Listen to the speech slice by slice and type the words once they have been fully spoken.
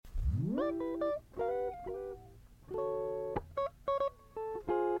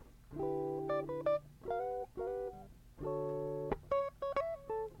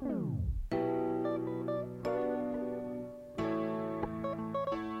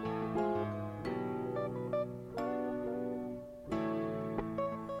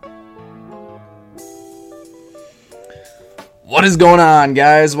What is going on,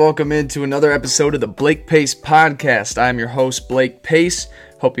 guys? Welcome into another episode of the Blake Pace Podcast. I'm your host, Blake Pace.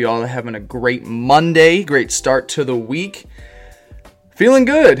 Hope you all are having a great Monday, great start to the week. Feeling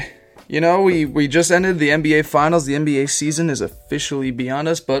good. You know, we just ended the NBA Finals. The NBA season is officially beyond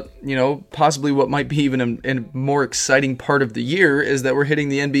us, but, you know, possibly what might be even a more exciting part of the year is that we're hitting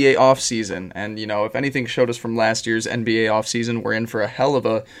the NBA offseason. And, you know, if anything showed us from last year's NBA offseason, we're in for a hell of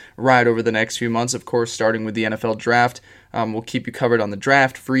a ride over the next few months, of course, starting with the NFL draft. We'll keep you covered on the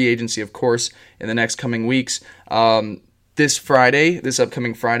draft, free agency, of course, in the next coming weeks. This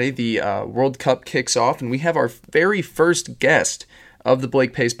upcoming Friday, the World Cup kicks off, and we have our very first guest of the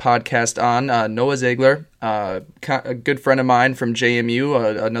Blake Pace Podcast on, Noah Ziegler, a good friend of mine from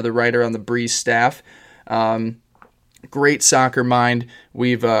JMU, another writer on the Breeze staff. Great soccer mind.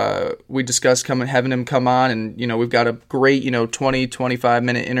 We discussed having him come on, and you know we've got a great 20-25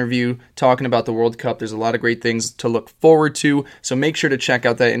 minute interview talking about the World Cup. There's a lot of great things to look forward to, so make sure to check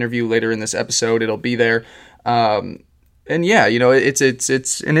out that interview later in this episode. It'll be there, and yeah,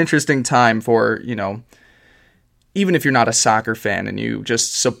 it's an interesting time for even if you're not a soccer fan and you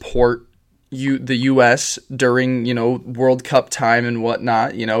just support the U.S. during World Cup time and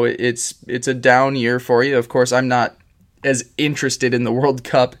whatnot. It's a down year for you. Of course, I'm not as interested in the World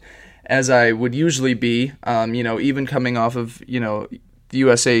Cup as I would usually be, even coming off of, the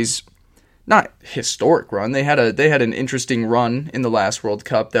USA's not historic run. They had an interesting run in the last World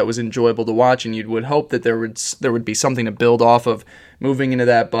Cup that was enjoyable to watch, and you would hope that there would be something to build off of moving into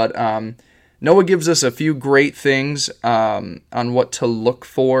that. But Noah gives us a few great things on what to look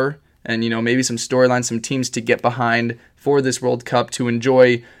for, and maybe some storylines, some teams to get behind for this World Cup to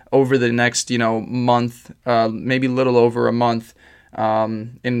enjoy over the next month, maybe a little over a month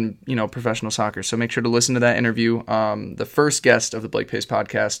in professional soccer. So make sure to listen to that interview. The first guest of the Blake Pace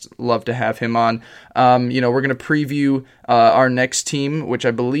Podcast, love to have him on. We're going to preview our next team, which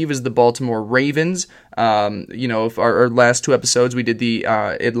I believe is the Baltimore Ravens. Our last two episodes, we did the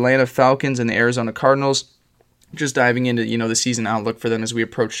Atlanta Falcons and the Arizona Cardinals. Just diving into, the season outlook for them as we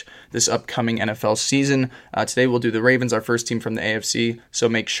approach this upcoming NFL season. Today we'll do the Ravens, our first team from the AFC, so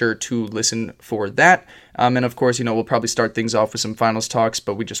make sure to listen for that. And of course, we'll probably start things off with some finals talks,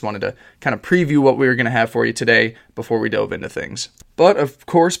 but we just wanted to kind of preview what we were going to have for you today before we dove into things. But of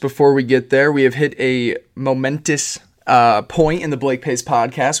course, before we get there, we have hit a momentous point in the Blake Pace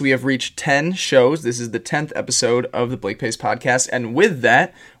Podcast. We have reached 10 shows. This is the 10th episode of the Blake Pace Podcast, and with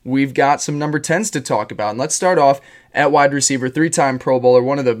that, we've got some number 10s to talk about. And let's start off at wide receiver, three-time Pro Bowler,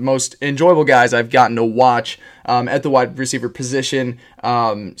 one of the most enjoyable guys I've gotten to watch at the wide receiver position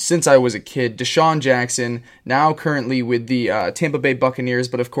since I was a kid. DeSean Jackson, now currently with the Tampa Bay Buccaneers,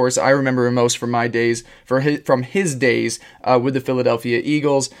 but of course I remember him most from his days with the Philadelphia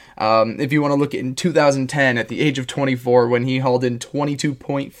Eagles. If you want to look at in 2010, at the age of 24, when he hauled in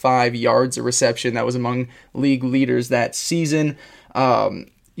 22.5 yards a reception, that was among league leaders that season.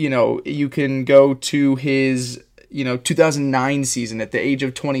 You can go to his 2009 season at the age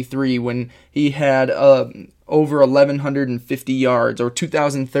of 23 when he had over 1,150 yards, or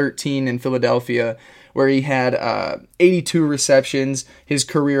 2013 in Philadelphia where he had 82 receptions, his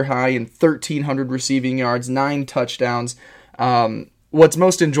career high, and 1,300 receiving yards, 9 touchdowns. What's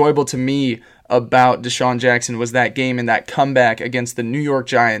most enjoyable to me about DeSean Jackson was that game and that comeback against the New York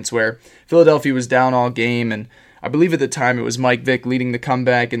Giants where Philadelphia was down all game, and I believe at the time it was Mike Vick leading the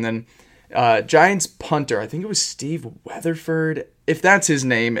comeback, and then Giants punter, I think it was Steve Weatherford, if that's his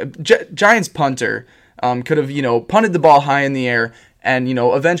name. Giants punter could have, punted the ball high in the air and,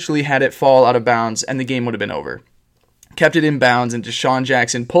 eventually had it fall out of bounds, and the game would have been over. Kept it in bounds, and DeSean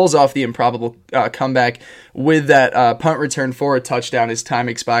Jackson pulls off the improbable comeback with that punt return for a touchdown as time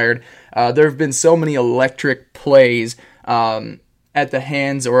expired. There have been so many electric plays at the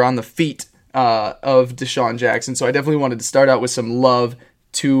hands or on the feet of DeSean Jackson, so I definitely wanted to start out with some love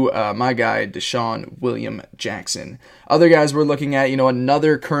to my guy, DeSean William Jackson. Other guys we're looking at,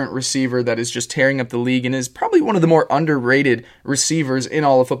 another current receiver that is just tearing up the league and is probably one of the more underrated receivers in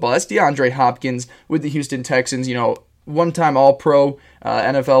all of football. That's DeAndre Hopkins with the Houston Texans, one-time All-Pro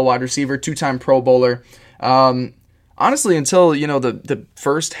NFL wide receiver, two-time Pro Bowler. Honestly, until, the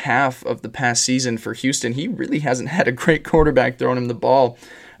first half of the past season for Houston, he really hasn't had a great quarterback throwing him the ball.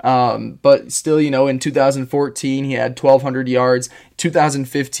 But still, in 2014, he had 1,200 yards.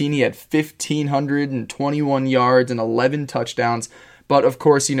 2015, he had 1,521 yards and 11 touchdowns. But, of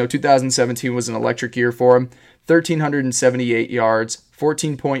course, 2017 was an electric year for him. 1,378 yards,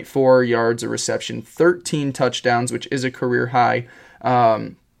 14.4 yards a reception, 13 touchdowns, which is a career high.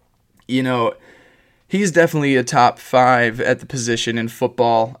 he's definitely a top 5 at the position in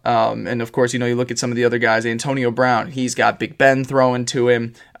football. And of course, you look at some of the other guys, Antonio Brown, he's got Big Ben throwing to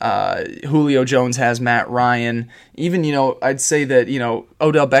him. Julio Jones has Matt Ryan. Even, I'd say that,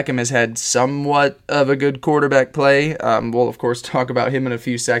 Odell Beckham has had somewhat of a good quarterback play. We'll, of course, talk about him in a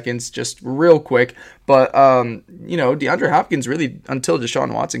few seconds, just real quick. But, DeAndre Hopkins really, until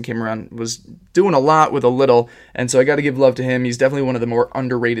Deshaun Watson came around, was doing a lot with a little. And so I got to give love to him. He's definitely one of the more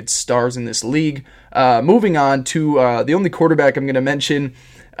underrated stars in this league. Moving on to the only quarterback I'm going to mention,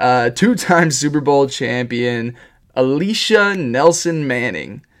 2-time Super Bowl champion, Alicia Nelson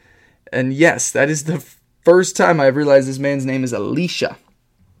Manning. And yes, that is the first time I've realized this man's name is Alicia.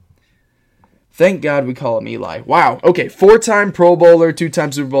 Thank God we call him Eli. Wow. Okay, 4-time Pro Bowler,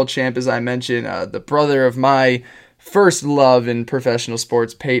 2-time Super Bowl champ, as I mentioned. The brother of my first love in professional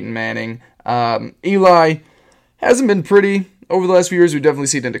sports, Peyton Manning. Eli hasn't been pretty over the last few years. We've definitely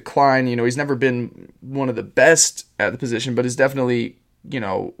seen a decline. He's never been one of the best at the position, but is definitely,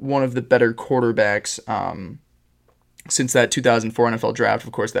 one of the better quarterbacks since that 2004 NFL draft.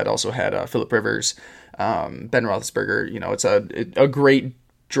 Of course, that also had Phillip Rivers, Ben Roethlisberger. It's a great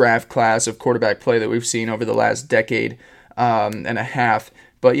draft class of quarterback play that we've seen over the last decade and a half.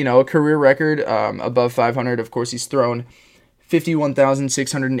 But, a career record above 500. Of course, he's thrown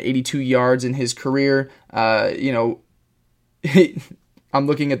 51,682 yards in his career. I'm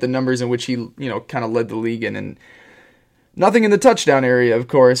looking at the numbers in which he, kind of led the league in, and nothing in the touchdown area, of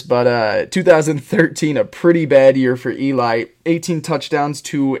course, but 2013, a pretty bad year for Eli. 18 touchdowns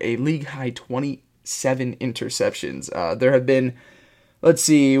to a league-high 27 interceptions. There have been,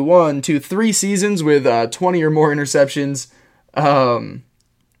 3 seasons with 20 or more interceptions.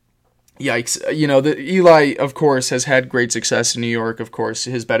 Yikes. The Eli, of course, has had great success in New York. Of course,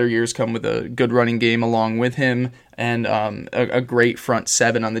 his better years come with a good running game along with him and a great front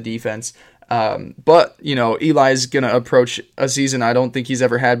seven on the defense. But Eli's going to approach a season I don't think he's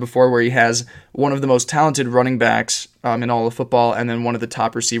ever had before, where he has one of the most talented running backs in all of football, and then one of the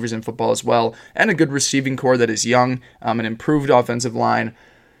top receivers in football as well, and a good receiving core that is young, an improved offensive line.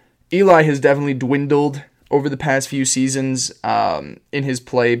 Eli has definitely dwindled over the past few seasons in his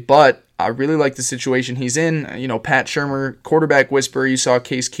play, but I really like the situation he's in. Pat Shurmur, quarterback whisperer. You saw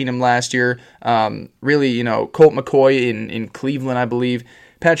Case Keenum last year. Colt McCoy in Cleveland, I believe.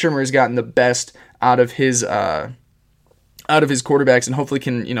 Pat Shurmur has gotten the best out of his quarterbacks, and hopefully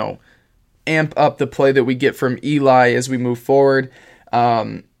can amp up the play that we get from Eli as we move forward.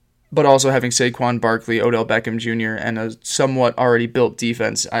 But also having Saquon Barkley, Odell Beckham Jr., and a somewhat already built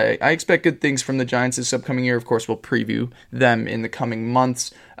defense. I expect good things from the Giants this upcoming year. Of course, we'll preview them in the coming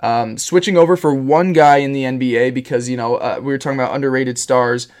months. Switching over for one guy in the NBA, because we were talking about underrated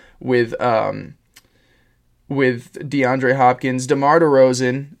stars with DeAndre Hopkins. DeMar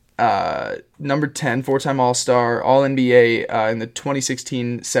DeRozan, number 10, 4-time All-Star, All-NBA in the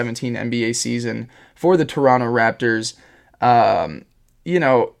 2016-17 NBA season for the Toronto Raptors.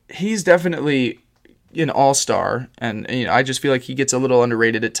 He's definitely an all-star, and I just feel like he gets a little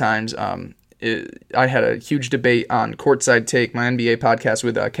underrated at times. I had a huge debate on Courtside Take, my NBA podcast,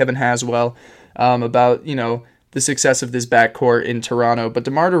 with Kevin Haswell about the success of this backcourt in Toronto. But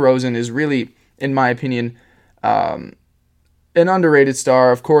DeMar DeRozan is really, in my opinion, an underrated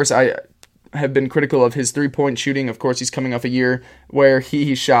star. Of course, I have been critical of his three-point shooting. Of course, he's coming off a year where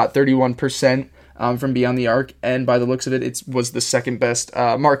he shot 31%. From beyond the arc, and by the looks of it, it was the second best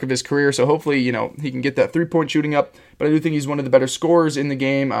mark of his career. So hopefully, he can get that three-point shooting up. But I do think he's one of the better scorers in the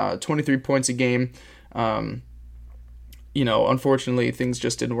game. 23 points a game. Unfortunately, things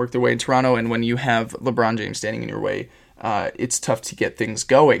just didn't work their way in Toronto. And when you have LeBron James standing in your way, it's tough to get things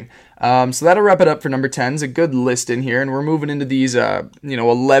going. So that'll wrap it up for number 10. It's a good list in here, and we're moving into these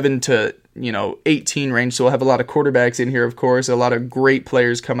 11 to 18 range. So we'll have a lot of quarterbacks in here, of course, a lot of great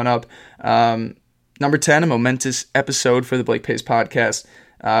players coming up. Number 10, a momentous episode for the Blake Pace podcast.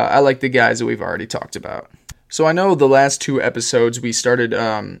 I like the guys that we've already talked about. So I know the last 2 episodes we started,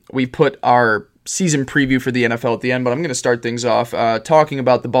 we put our season preview for the NFL at the end, but I'm going to start things off talking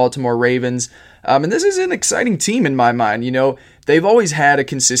about the Baltimore Ravens. And this is an exciting team in my mind. They've always had a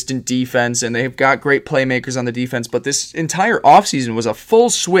consistent defense, and they've got great playmakers on the defense, but this entire offseason was a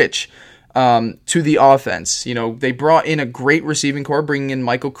full switch to the offense. They brought in a great receiving core, bringing in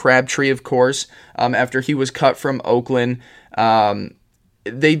Michael Crabtree, of course, after he was cut from Oakland.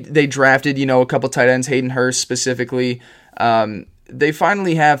 They drafted, a couple tight ends, Hayden Hurst specifically. They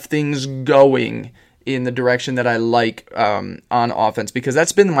finally have things going in the direction that I like on offense, because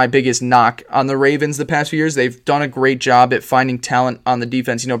that's been my biggest knock on the Ravens the past few years. They've done a great job at finding talent on the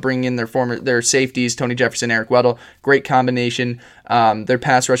defense, bringing in their safeties, Tony Jefferson, Eric Weddle, great combination. Their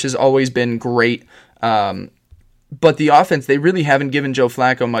pass rush has always been great. But the offense, they really haven't given Joe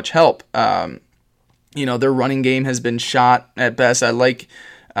Flacco much help. Their running game has been shot at best. I like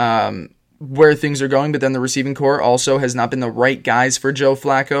where things are going, but then the receiving core also has not been the right guys for Joe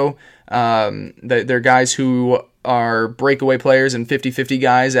Flacco. They're guys who are breakaway players and 50-50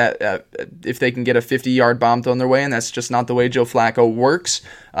 guys if they can get a 50-yard bomb thrown their way, and that's just not the way Joe Flacco works.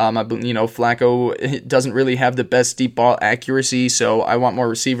 Flacco doesn't really have the best deep ball accuracy, so I want more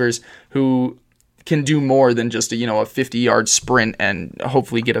receivers who can do more than just a 50-yard sprint and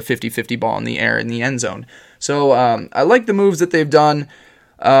hopefully get a 50-50 ball in the air in the end zone. So I like the moves that they've done,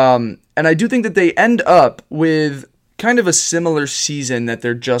 and I do think that they end up with kind of a similar season that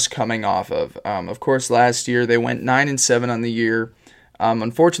they're just coming off of. Of course, last year they went 9-7 on the year.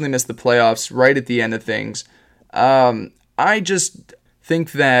 Unfortunately, missed the playoffs right at the end of things. I just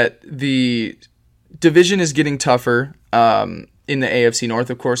think that the division is getting tougher in the AFC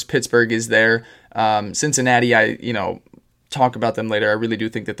North. Of course, Pittsburgh is there. Cincinnati, I talk about them later. I really do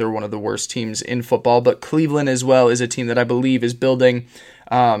think that they're one of the worst teams in football. But Cleveland as well is a team that I believe is building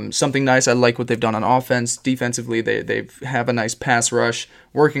something nice. I like what they've done on offense. Defensively, they have a nice pass rush,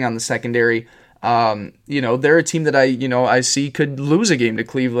 working on the secondary. They're a team that I see could lose a game to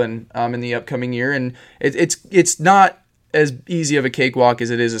Cleveland in the upcoming year, and it's not as easy of a cakewalk as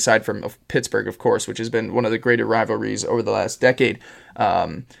it is aside from Pittsburgh, of course, which has been one of the greater rivalries over the last decade.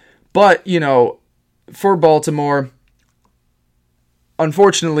 But for Baltimore,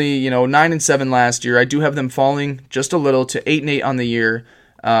 unfortunately, 9-7 last year. I do have them falling just a little to 8-8 on the year.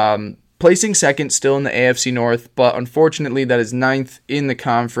 Placing second still in the AFC North, but unfortunately that is ninth in the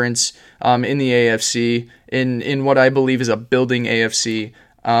conference, in the AFC, in what I believe is a building AFC.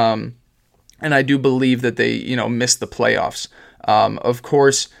 And I do believe that they, missed the playoffs. Of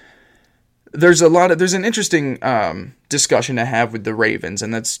course, there's an interesting discussion to have with the Ravens,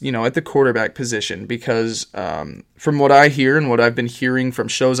 and that's, at the quarterback position, because from what I hear and what I've been hearing from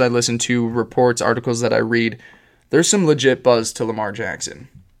shows I listen to, reports, articles that I read, there's some legit buzz to Lamar Jackson.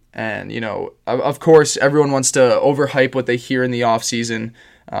 And, of course, everyone wants to overhype what they hear in the offseason.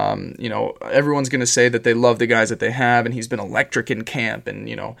 Everyone's going to say that they love the guys that they have, and he's been electric in camp, and,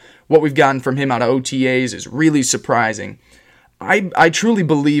 what we've gotten from him out of OTAs is really surprising. I truly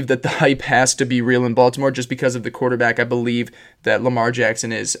believe that the hype has to be real in Baltimore just because of the quarterback. I believe that Lamar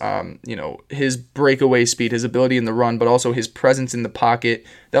Jackson is, his breakaway speed, his ability in the run, but also his presence in the pocket.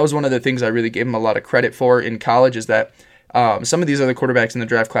 That was one of the things I really gave him a lot of credit for in college, is that some of these other quarterbacks in the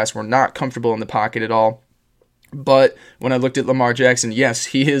draft class were not comfortable in the pocket at all. But when I looked at Lamar Jackson, yes,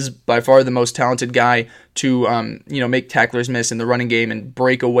 he is by far the most talented guy to, make tacklers miss in the running game and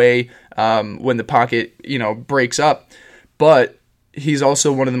break away when the pocket, breaks up. But he's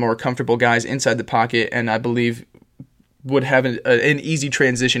also one of the more comfortable guys inside the pocket, and I believe would have an easy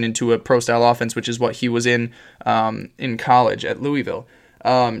transition into a pro-style offense, which is what he was in college at Louisville.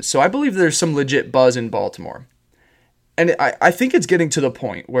 So I believe there's some legit buzz in Baltimore. And I think it's getting to the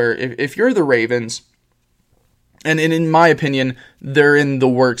point where if you're the Ravens, and in my opinion, they're in the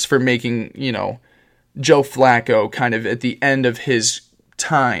works for making, Joe Flacco kind of at the end of his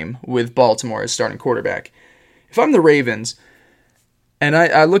time with Baltimore as starting quarterback. If I'm the Ravens, and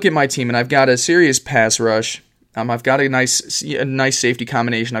I look at my team, and I've got a serious pass rush, I've got a nice safety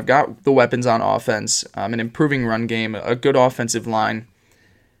combination, I've got the weapons on offense, an improving run game, a good offensive line,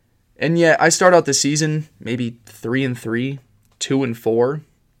 and yet I start out the season maybe 3-3, 2-4.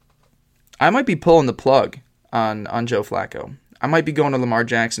 I might be pulling the plug on Joe Flacco. I might be going to Lamar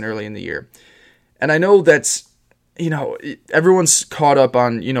Jackson early in the year. And I know that's, everyone's caught up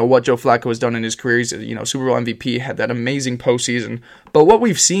on, what Joe Flacco has done in his career. He's, Super Bowl MVP, had that amazing postseason. But what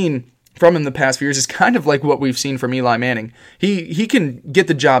we've seen from him the past few years is kind of like what we've seen from Eli Manning. He can get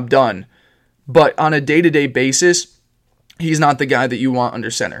the job done, but on a day-to-day basis, he's not the guy that you want under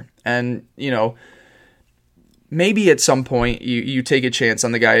center. And, maybe at some point you take a chance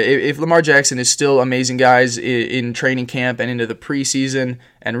on the guy. If Lamar Jackson is still amazing guys in training camp and into the preseason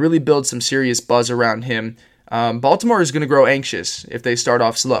and really build some serious buzz around him, Baltimore is going to grow anxious if they start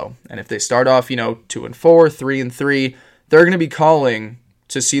off slow. And if they start off, 2-4, 3-3, they're going to be calling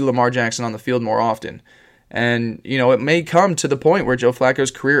to see Lamar Jackson on the field more often. And, it may come to the point where Joe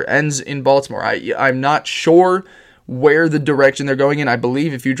Flacco's career ends in Baltimore. I'm not sure where the direction they're going in. I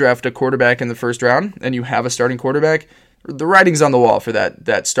believe if you draft a quarterback in the first round and you have a starting quarterback, the writing's on the wall for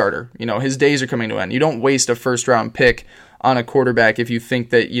that starter. His days are coming to an end. You don't waste a first-round pick on a quarterback if you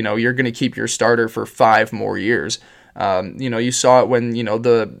think that, you're going to keep your starter for 5 more years. You saw it when,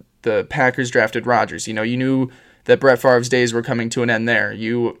 the Packers drafted Rodgers. You knew that Brett Favre's days were coming to an end there.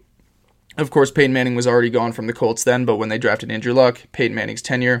 Of course, Peyton Manning was already gone from the Colts then, but when they drafted Andrew Luck, Peyton Manning's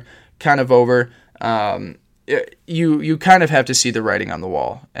tenure kind of over. You kind of have to see the writing on the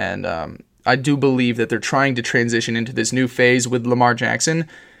wall. And I do believe that they're trying to transition into this new phase with Lamar Jackson,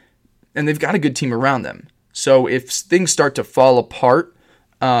 and they've got a good team around them. So if things start to fall apart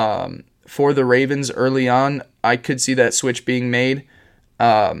for the Ravens early on, I could see that switch being made.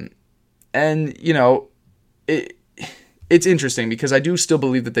 And, you know, it's interesting because I do still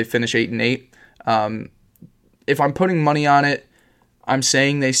believe that they finish 8-8. If I'm putting money on it, I'm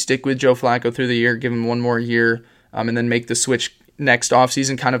saying they stick with Joe Flacco through the year, give him one more year, and then make the switch next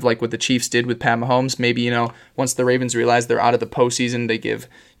offseason, kind of like what the Chiefs did with Pat Mahomes. Maybe, you know, once the Ravens realize they're out of the postseason, they give,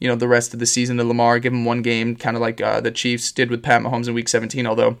 you know, the rest of the season to Lamar, give him one game, kind of like the Chiefs did with Pat Mahomes in Week 17,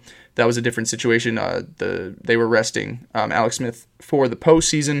 although that was a different situation. They were resting Alex Smith for the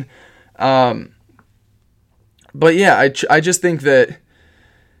postseason. But yeah, I just think that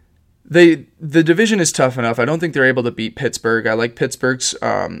the division is tough enough. I don't think they're able to beat Pittsburgh. I like Pittsburgh's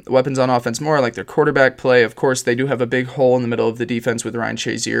weapons on offense more. I like their quarterback play. Of course, they do have a big hole in the middle of the defense with Ryan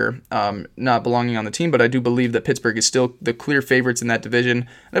Shazier not belonging on the team, but I do believe that Pittsburgh is still the clear favorites in that division.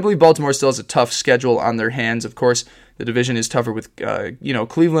 And I believe Baltimore still has a tough schedule on their hands. Of course, the division is tougher with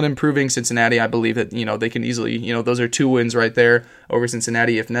Cleveland improving. Cincinnati, I believe that they can easily, those are 2 wins right there over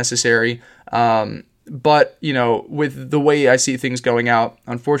Cincinnati if necessary. But, with the way I see things going out,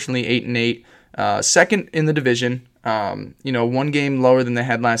 unfortunately 8-8, second in the division, 1 game lower than they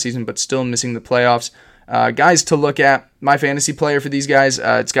had last season, but still missing the playoffs. Guys to look at, my fantasy player for these guys,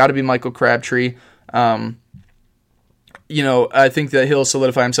 it's got to be Michael Crabtree. I think that he'll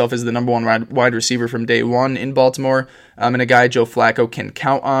solidify himself as the number 1 wide receiver from day one in Baltimore, and a guy Joe Flacco can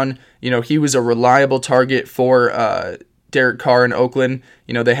count on. He was a reliable target for Derek Carr in Oakland.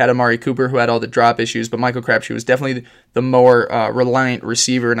 They had Amari Cooper who had all the drop issues, but Michael Crabtree was definitely the more reliant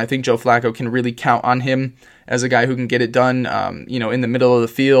receiver, and I think Joe Flacco can really count on him as a guy who can get it done, in the middle of the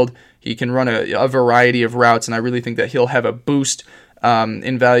field. He can run a variety of routes, and I really think that he'll have a boost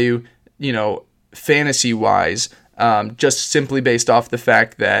in value, fantasy-wise, just simply based off the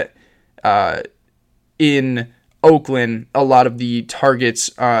fact that in Oakland, a lot of the targets,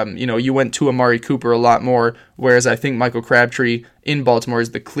 you went to Amari Cooper a lot more, whereas I think Michael Crabtree in Baltimore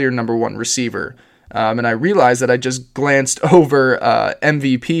is the clear number 1 receiver. And I realized that I just glanced over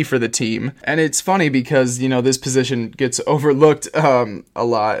MVP for the team. And it's funny because, this position gets overlooked a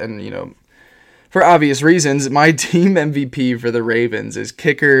lot. And, for obvious reasons, my team MVP for the Ravens is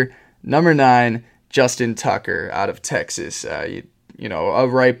kicker number 9, Justin Tucker out of Texas. A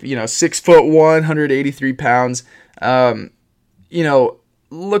ripe, 6'1", 183 pounds.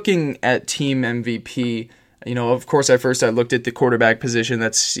 Looking at team MVP, of course, I looked at the quarterback position.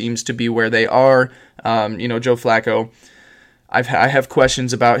 That seems to be where they are. Joe Flacco, I have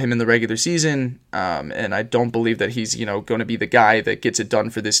questions about him in the regular season, and I don't believe that he's, going to be the guy that gets it done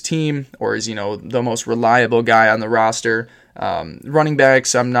for this team, or is, the most reliable guy on the roster. Running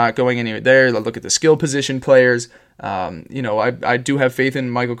backs, I'm not going anywhere there. I look at the skill position players. I do have faith in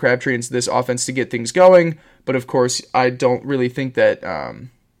Michael Crabtree and this offense to get things going, but of course, I don't really think that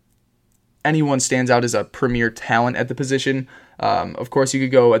anyone stands out as a premier talent at the position. Of course, you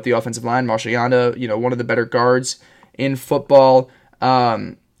could go at the offensive line, Marshall Yanda, one of the better guards in football.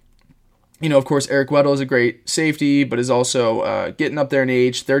 Of course, Eric Weddle is a great safety, but is also getting up there in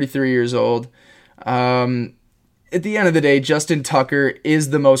age, 33 years old. At the end of the day, Justin Tucker is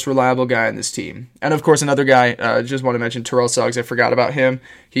the most reliable guy on this team. And of course, another guy, just want to mention Terrell Suggs. I forgot about him.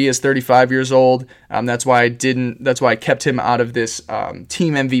 He is 35 years old. That's why I kept him out of this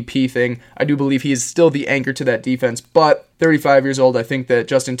team MVP thing. I do believe he is still the anchor to that defense, but 35 years old, I think that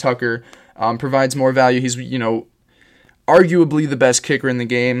Justin Tucker provides more value. He's, arguably the best kicker in the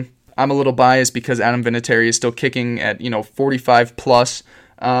game. I'm a little biased because Adam Vinatieri is still kicking at, 45 plus.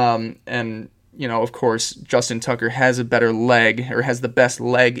 And of course, Justin Tucker has a better leg, or has the best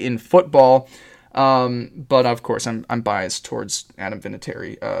leg in football. But of course, I'm biased towards Adam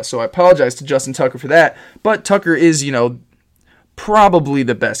Vinatieri. So I apologize to Justin Tucker for that. But Tucker is, probably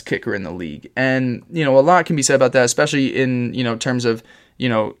the best kicker in the league. And, a lot can be said about that, especially in, terms of,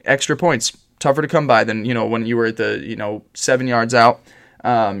 extra points. Tougher to come by than, when you were at the, 7 yards out.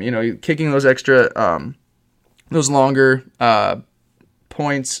 Kicking those extra, those longer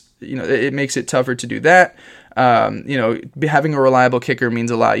points, it makes it tougher to do that. Having a reliable kicker means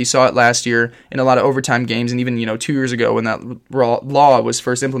a lot. You saw it last year in a lot of overtime games, and even 2 years ago when that law was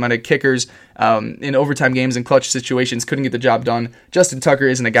first implemented, kickers in overtime games and clutch situations couldn't get the job done. Justin Tucker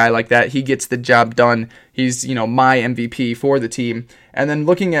isn't a guy like that. He gets the job done. He's my MVP for the team. And then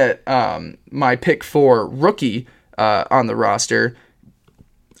looking at my pick for rookie on the roster,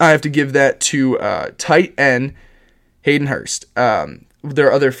 I have to give that to tight end Hayden Hurst.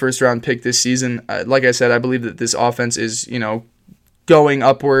 their other first-round pick this season. Like I said, I believe that this offense is, going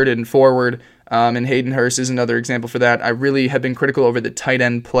upward and forward, and Hayden Hurst is another example for that. I really have been critical over the tight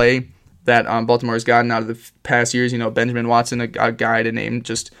end play that Baltimore has gotten out of the past years. Benjamin Watson, a guy to name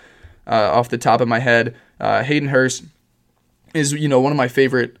just off the top of my head. Hayden Hurst is, one of my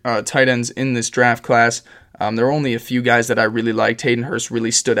favorite tight ends in this draft class. There are only a few guys that I really liked. Hayden Hurst really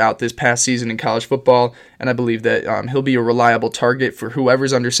stood out this past season in college football, and I believe that he'll be a reliable target for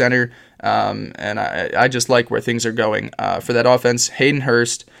whoever's under center, and I just like where things are going for that offense. Hayden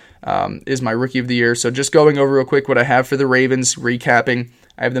Hurst is my Rookie of the Year. So just going over real quick what I have for the Ravens, recapping.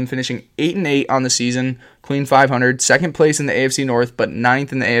 I have them finishing 8-8 on the season, clean 500, second place in the AFC North, but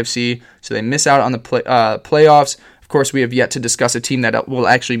ninth in the AFC, so they miss out on the playoffs. Of course, we have yet to discuss a team that will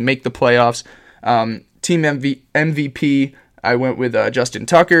actually make the playoffs. Team MVP, I went with Justin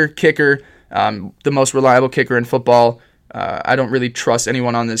Tucker, kicker, the most reliable kicker in football. I don't really trust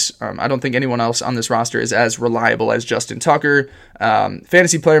anyone on this. I don't think anyone else on this roster is as reliable as Justin Tucker.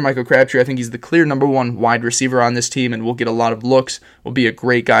 Fantasy player Michael Crabtree, I think he's the clear number one wide receiver on this team and will get a lot of looks. Will be a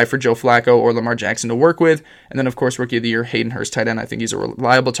great guy for Joe Flacco or Lamar Jackson to work with. And then, of course, Rookie of the Year, Hayden Hurst, tight end. I think he's a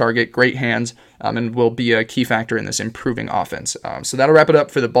reliable target, great hands, and will be a key factor in this improving offense. So that'll wrap it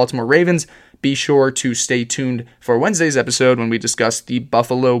up for the Baltimore Ravens. Be sure to stay tuned for Wednesday's episode when we discuss the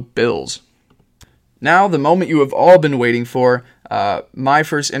Buffalo Bills. Now, the moment you have all been waiting for, my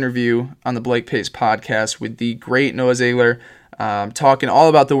first interview on the Blake Pace podcast with the great Noah Ziegler, talking all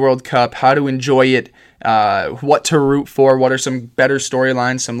about the World Cup, how to enjoy it, what to root for, what are some better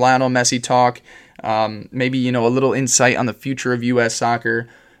storylines, some Lionel Messi talk, maybe, a little insight on the future of U.S. soccer.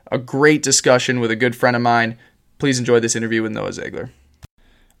 A great discussion with a good friend of mine. Please enjoy this interview with Noah Ziegler.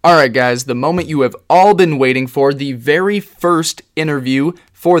 All right, guys, the moment you have all been waiting for, the very first interview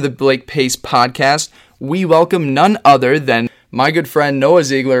for the Blake Pace podcast. We welcome none other than my good friend Noah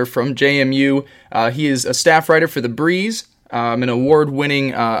Ziegler from JMU. He is a staff writer for The Breeze, an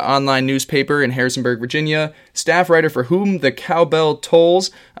award-winning online newspaper in Harrisonburg, Virginia. Staff writer for Whom the Cowbell Tolls.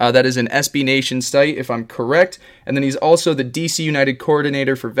 That is an SB Nation site, if I'm correct. And then he's also the DC United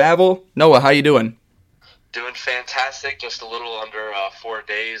coordinator for Vavel. Noah, how you doing? Doing fantastic. Just a little under 4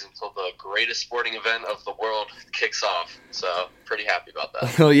 days until the greatest sporting event of the world kicks off. So pretty happy about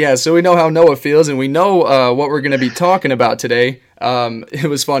that. Well, yeah, so we know how Noah feels, and we know what we're going to be talking about today. It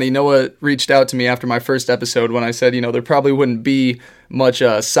was funny. Noah reached out to me after my first episode when I said, there probably wouldn't be much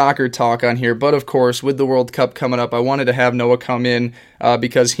soccer talk on here. But, of course, with the World Cup coming up, I wanted to have Noah come in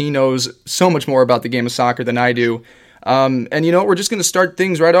because he knows so much more about the game of soccer than I do. And, we're just going to start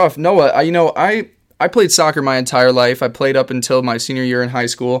things right off. Noah, I played soccer my entire life. I played up until my senior year in high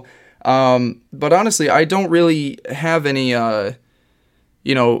school. But honestly, I don't really have any,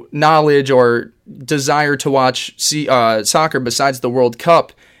 knowledge or desire to watch soccer besides the World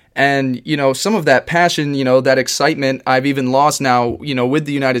Cup. And, some of that passion, that excitement, I've even lost now, with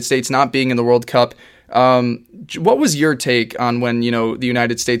the United States not being in the World Cup. What was your take on when, the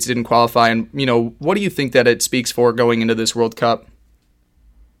United States didn't qualify? And, what do you think that it speaks for going into this World Cup?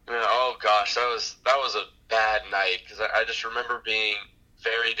 Oh gosh, that was a bad night because I just remember being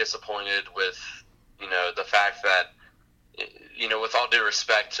very disappointed with the fact that with all due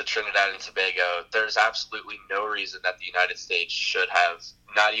respect to Trinidad and Tobago, there's absolutely no reason that the United States should have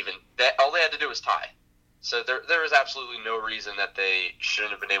not even that. All they had to do was tie, so there was absolutely no reason that they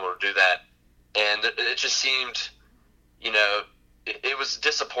shouldn't have been able to do that, and it just seemed it was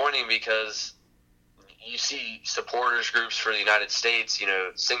disappointing because you see supporters groups for the United States,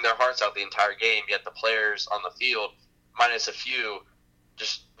 sing their hearts out the entire game, yet the players on the field, minus a few,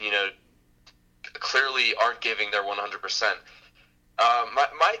 just, clearly aren't giving their 100%.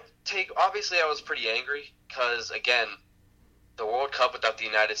 My take, obviously I was pretty angry because, again, the World Cup without the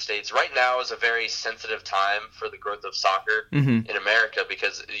United States right now is a very sensitive time for the growth of soccer in America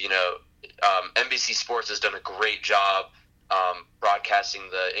because, NBC Sports has done a great job broadcasting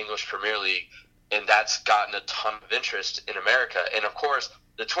the English Premier League, and that's gotten a ton of interest in America. And, of course,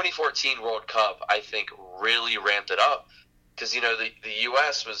 the 2014 World Cup, I think, really ramped it up because, the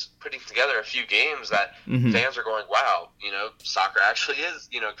U.S. was putting together a few games that fans are going, wow, soccer actually is,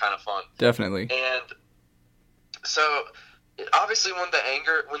 kind of fun. Definitely. And so, obviously, when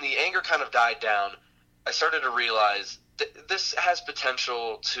the anger kind of died down, I started to realize this has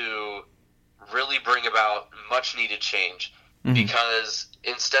potential to really bring about much-needed change because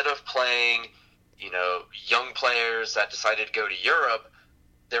instead of playing – young players that decided to go to Europe,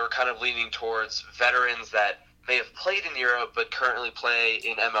 they were kind of leaning towards veterans that may have played in Europe but currently play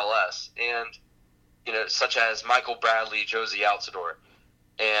in MLS, and, such as Michael Bradley, Josie Altidore.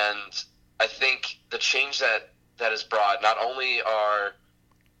 And I think the change that that is brought. Not only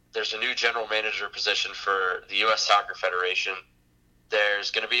there's a new general manager position for the U.S. Soccer Federation,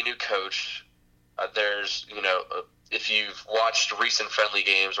 there's going to be a new coach. There's, if you've watched recent friendly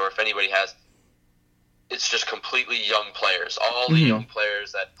games or if anybody has, it's just completely young players. All the young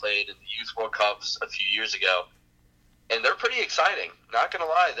players that played in the Youth World Cups a few years ago. And they're pretty exciting. Not going to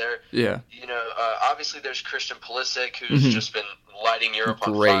lie. Obviously there's Christian Pulisic, who's just been lighting Europe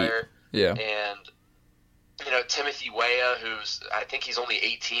on fire. Yeah. And, Timothy Weah, I think he's only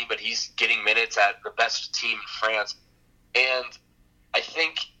 18, but he's getting minutes at the best team in France. And I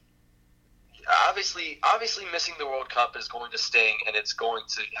think, obviously missing the World Cup is going to sting, and it's going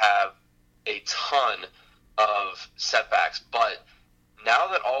to have a ton of setbacks. But now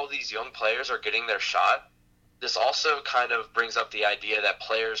that all these young players are getting their shot, this also kind of brings up the idea that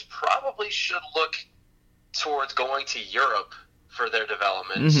players probably should look towards going to Europe for their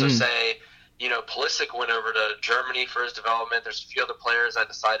development. So say, Pulisic went over to Germany for his development. There's a few other players I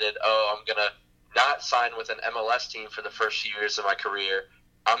decided, I'm going to not sign with an MLS team for the first few years of my career.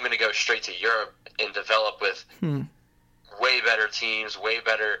 I'm going to go straight to Europe and develop with way better teams, way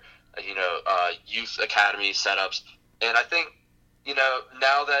better, youth academy setups. And I think,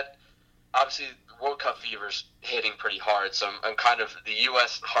 now that obviously World Cup fever's hitting pretty hard, so I'm kind of, the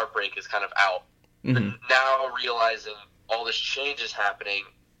U.S. heartbreak is kind of out. But now realizing all this change is happening,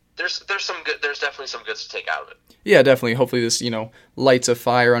 there's definitely some goods to take out of it. Yeah, definitely. Hopefully this, lights a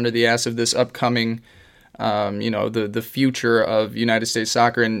fire under the ass of this upcoming, the future of United States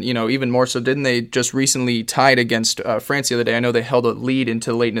soccer. And, even more so, didn't they just recently tied against France the other day? I know they held a lead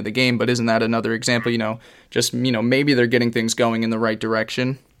until late into the game, but isn't that another example, maybe they're getting things going in the right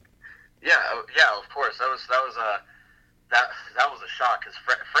direction? Yeah, of course. That was a shock, because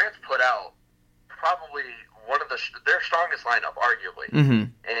France put out probably one of their strongest lineup, arguably.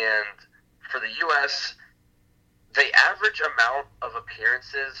 And for the U.S., the average amount of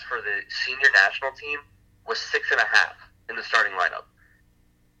appearances for the senior national team was 6.5 in the starting lineup.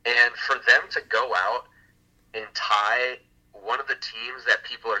 And for them to go out and tie one of the teams that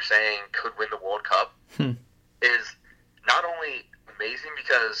people are saying could win the World Cup is not only amazing,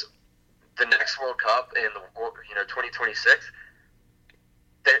 because the next World Cup in 2026,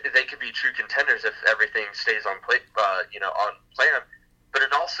 they could be true contenders if everything stays on plan. But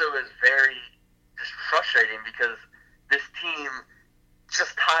it also is very just frustrating, because this team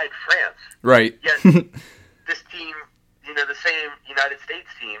just tied France. Right. Yet this team, the same United States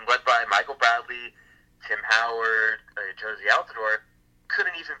team led by Michael Bradley, Tim Howard, Josie Altidore,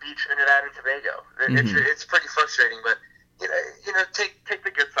 couldn't even beat Trinidad and Tobago. It's pretty frustrating, but take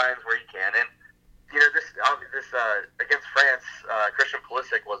the good signs where you can. And this against France, Christian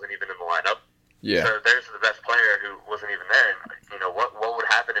Pulisic wasn't even in the lineup. Yeah. So there's the best player who wasn't even there. And what would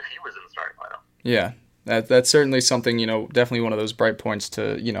happen if he was in the starting lineup? Yeah, that's certainly something. Definitely one of those bright points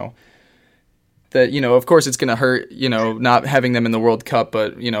to that of course it's going to hurt. Not having them in the World Cup,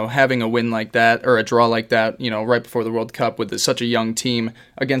 but having a win like that or a draw like that, right before the World Cup with such a young team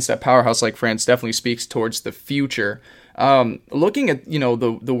against that powerhouse like France definitely speaks towards the future. Looking at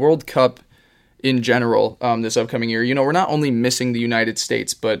the World Cup in general, this upcoming year, we're not only missing the United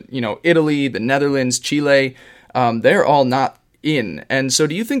States, but Italy, the Netherlands, Chile, they're all not in. And so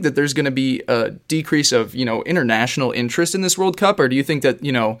do you think that there's going to be a decrease of international interest in this World Cup, or do you think that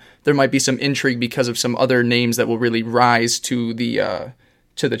there might be some intrigue because of some other names that will really rise to the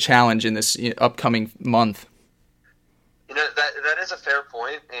challenge in this upcoming month? That is a fair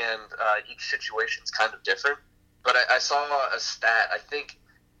point, and each situation's kind of different. But I saw a stat. I think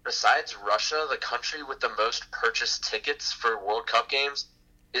besides Russia, the country with the most purchased tickets for World Cup games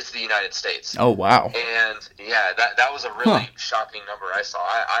is the United States. Oh, wow. And, yeah, that was a really shocking number I saw.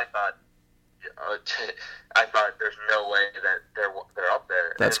 I thought there's no way that they're up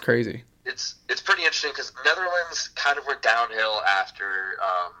there. That's crazy. It's pretty interesting, because Netherlands kind of went downhill after,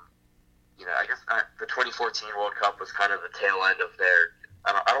 I guess the 2014 World Cup was kind of the tail end of their,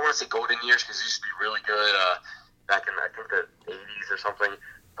 I don't want to say golden years, because it used to be really good back in, I think, the 80s or something.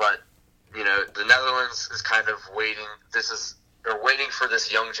 But, the Netherlands is kind of waiting. They're waiting for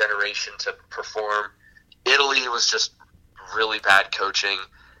this young generation to perform. Italy was just really bad coaching.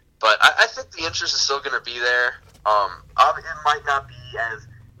 But I think the interest is still going to be there. It might not be as,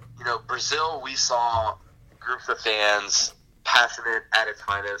 Brazil, we saw groups of fans passionate at its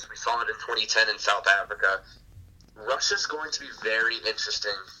finest. We saw it in 2010 in South Africa. Russia's going to be very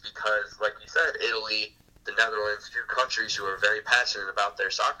interesting because, like you said, Italy, the Netherlands, two countries who are very passionate about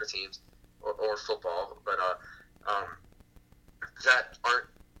their soccer teams or football, but that aren't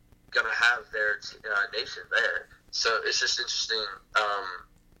going to have their nation there. So it's just interesting.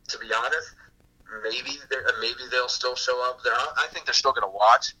 To be honest, maybe they'll still show up. I think they're still going to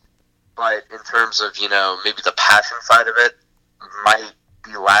watch, but in terms of maybe the passion side of it might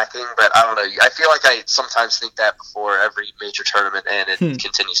be lacking. But I don't know. I feel like I sometimes think that before every major tournament, and it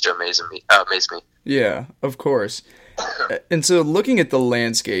continues to amaze me. Yeah, of course. And so, looking at the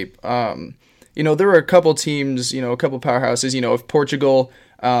landscape, there are a couple teams, a couple powerhouses. If Portugal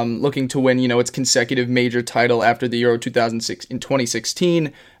looking to win, its consecutive major title after the Euro 2006 in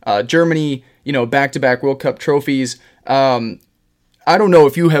 2016. Germany, back-to-back World Cup trophies. I don't know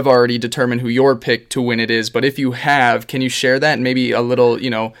if you have already determined who your pick to win it is, but if you have, can you share that and maybe a little,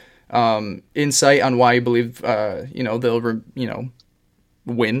 insight on why you believe, they'll,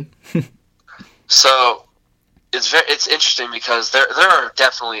 win? So it's interesting because there are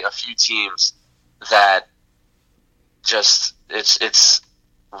definitely a few teams that just it's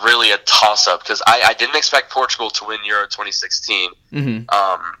really a toss-up because I didn't expect Portugal to win Euro 2016. Mm-hmm.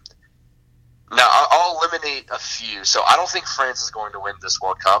 Now, I'll eliminate a few. So I don't think France is going to win this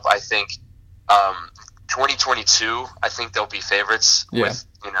World Cup. I think 2022, I think they'll be favorites. Yeah. With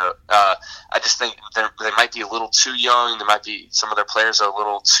I just think they might be a little too young. There might be some of their players are a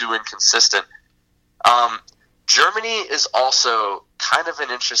little too inconsistent. Germany is also kind of an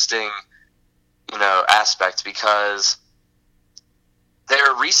interesting, aspect because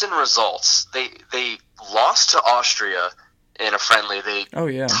their recent results, they lost to Austria in a friendly. They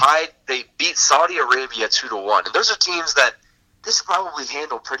beat Saudi Arabia 2-1. And those are teams that this probably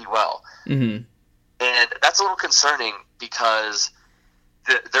handled pretty well. Mm-hmm. And that's a little concerning because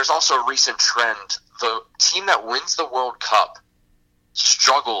there's also a recent trend. The team that wins the World Cup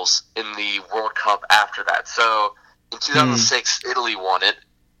struggles in the World Cup after that. So in 2006, Italy won it.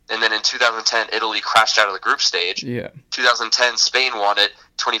 And then in 2010, Italy crashed out of the group stage. Yeah. 2010, Spain won it.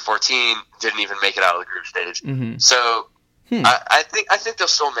 2014, didn't even make it out of the group stage. Mm-hmm. So I think they'll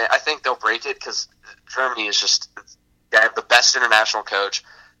still. I think they'll break it because Germany is just. They have the best international coach.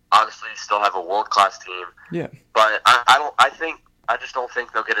 Obviously, still have a world class team. Yeah. But I just don't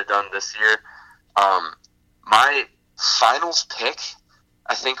think they'll get it done this year. My finals pick,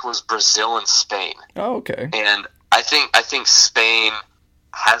 I think, was Brazil and Spain. Oh, okay. And I think Spain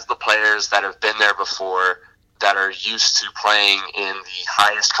has the players that have been there before, that are used to playing in the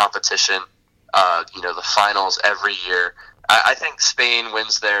highest competition, the finals every year. I think Spain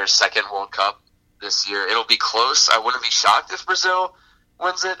wins their second World Cup this year. It'll be close. I wouldn't be shocked if Brazil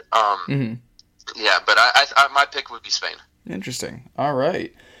wins it. Yeah, but my pick would be Spain. Interesting. All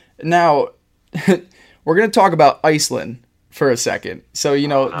right. Now, we're going to talk about Iceland for a second. So,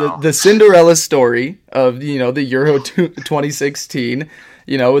 the Cinderella story of, the Euro 2016,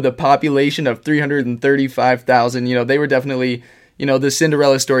 with a population of 335,000, they were definitely, the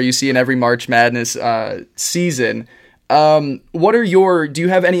Cinderella story you see in every March Madness season. Do you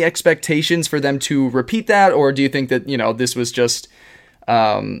have any expectations for them to repeat that, or do you think that, this was just,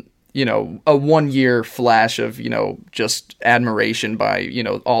 a 1 year flash of, just admiration by,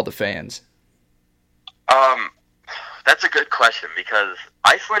 all the fans? That's a good question because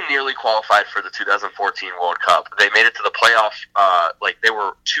Iceland nearly qualified for the 2014 World Cup. They made it to the playoff, they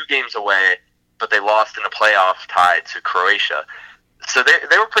were 2 games away, but they lost in a playoff tie to Croatia. So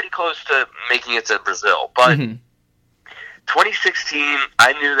they were pretty close to making it to Brazil, but 2016,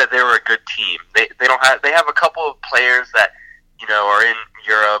 I knew that they were a good team. They have a couple of players that are in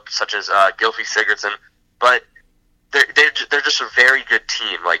Europe, such as Gylfi Sigurdsson, but they're just a very good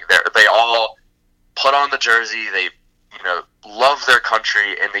team. Like they all put on the jersey, they love their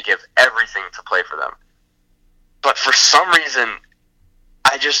country, and they give everything to play for them. But for some reason,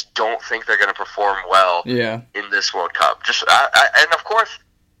 I just don't think they're going to perform well in this World Cup. And of course,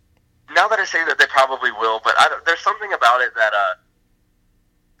 now that I say that, they probably will, but there's something about it that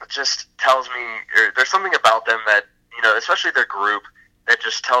just tells me, or there's something about them that, especially their group, that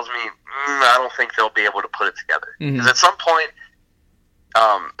just tells me I don't think they'll be able to put it together. Because at some point,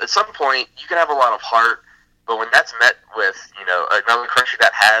 you can have a lot of heart, but when that's met with, another country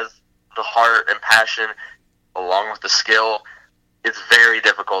that has the heart and passion along with the skill, it's very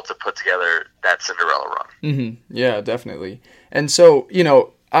difficult to put together that Cinderella run. Mm-hmm. Yeah, definitely. And so,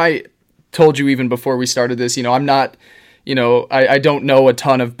 I told you even before we started this, I'm not, I don't know a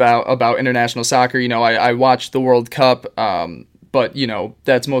ton about international soccer. I watched the World Cup, but,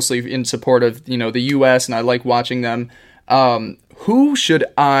 that's mostly in support of, the U.S., and I like watching them. Who should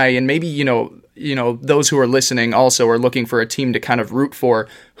and maybe, those who are listening also are looking for a team to kind of root for.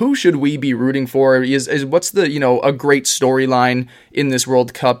 Who should we be rooting for? What's the, a great storyline in this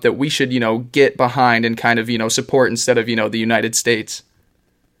World Cup that we should, get behind and kind of, support instead of, the United States?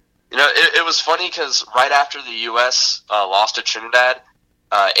 It was funny because right after the U.S. lost to Trinidad,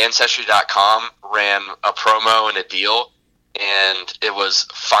 Ancestry.com ran a promo and a deal, and it was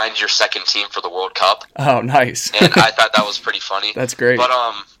find your second team for the World Cup. Oh, nice. And I thought that was pretty funny. That's great. But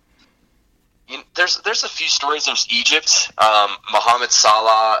there's a few stories. There's Egypt. Mohamed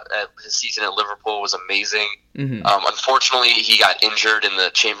Salah, his season at Liverpool was amazing. Mm-hmm. Unfortunately, he got injured in the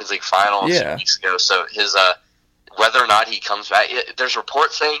Champions League final a few weeks ago. So his whether or not he comes back, there's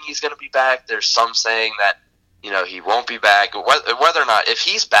reports saying he's going to be back. There's some saying that he won't be back. Whether or not, if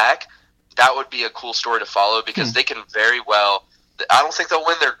he's back, that would be a cool story to follow because they can very well. I don't think they'll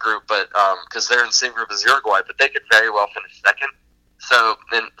win their group, but because they're in the same group as Uruguay, but they could very well finish second. So,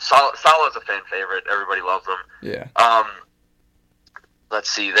 and Salah is a fan favorite. Everybody loves him. Yeah. Let's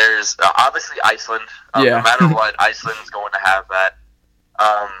see. There's obviously Iceland. No matter what, Iceland's going to have that.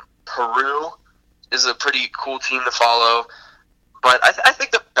 Peru is a pretty cool team to follow. But I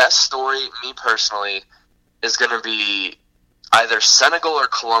think the best story, me personally, is going to be either Senegal or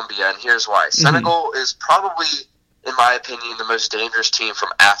Colombia, and here's why. Senegal is probably, in my opinion, the most dangerous team from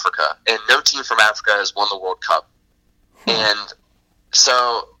Africa, and no team from Africa has won the World Cup. And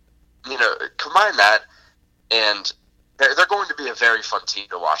so, combine that, and they're going to be a very fun team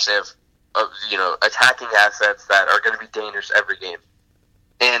to watch. They have, attacking assets that are going to be dangerous every game.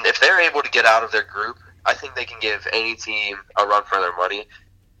 And if they're able to get out of their group, I think they can give any team a run for their money.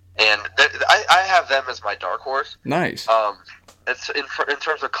 And I have them as my dark horse. Nice. It's in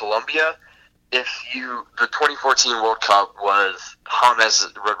terms of Colombia, the 2014 World Cup was James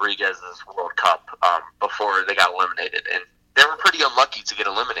Rodriguez's World Cup before they got eliminated. And they were pretty unlucky to get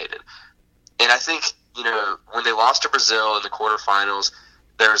eliminated. And I think, when they lost to Brazil in the quarterfinals,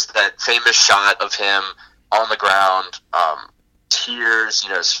 there's that famous shot of him on the ground, tears,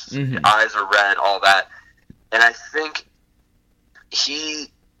 his eyes are red, all that. And I think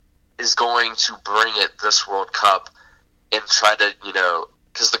he is going to bring it this World Cup and try to,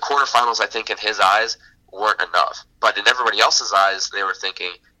 because the quarterfinals, I think, in his eyes, weren't enough. But in everybody else's eyes, they were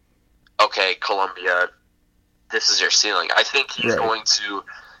thinking, okay, Colombia, this is your ceiling. I think he's going to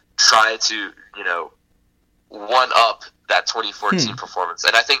try to, one-up that 2014 performance.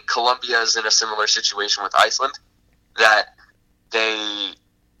 And I think Colombia is in a similar situation with Iceland, that they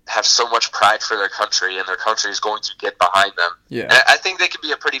have so much pride for their country, and their country is going to get behind them. Yeah. And I think they could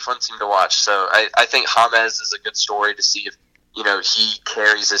be a pretty fun team to watch. So I think James is a good story to see if, he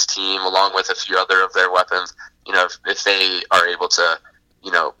carries his team along with a few other of their weapons, if they are able to,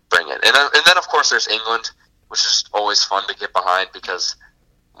 bring it. And then, of course, there's England, which is always fun to get behind because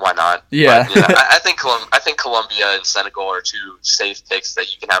why not? Yeah. But, I think Colombia and Senegal are two safe picks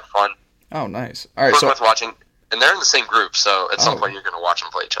that you can have fun. Oh, nice. All right, with watching. And they're in the same group, so at some point you're going to watch them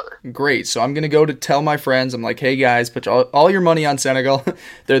play each other. Great. So I'm going to go to tell my friends. I'm like, hey, guys, put all your money on Senegal.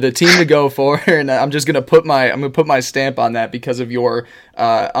 They're the team to go for, and I'm just going to put my stamp on that because of your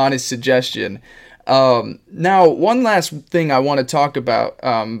honest suggestion. Now, one last thing I want to talk about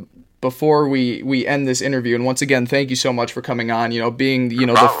before we end this interview, and once again, thank you so much for coming on. Being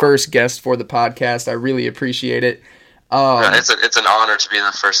the first guest for the podcast, I really appreciate it. It's an honor to be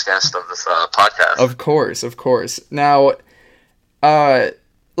the first guest of this podcast. Of course. Now,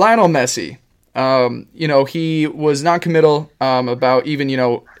 Lionel Messi, he was non-committal about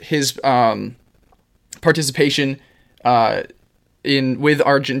even his participation with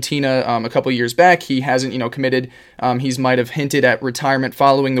Argentina a couple years back. He hasn't committed. He's might have hinted at retirement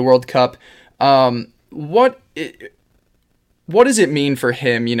following the World Cup. What does it mean for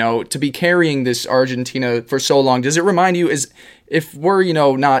him, to be carrying this Argentina for so long? Does it remind you, if we're,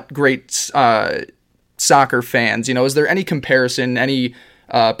 not great soccer fans, is there any comparison, any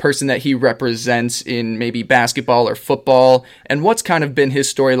person that he represents in maybe basketball or football? And what's kind of been his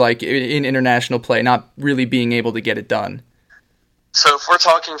story like in international play, not really being able to get it done? So if we're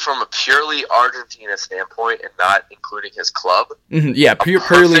talking from a purely Argentina standpoint and not including his club,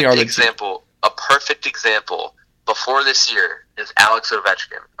 purely Argentina. A perfect example before this year is Alex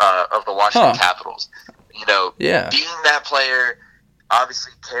Ovechkin of the Washington Capitals. Being that player,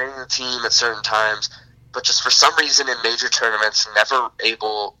 obviously carrying the team at certain times, but just for some reason in major tournaments, never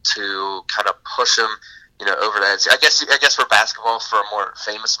able to kind of push him, over the edge. I guess for basketball, for a more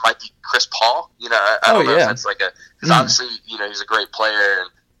famous might be Chris Paul. I don't know if that's because obviously he's a great player, and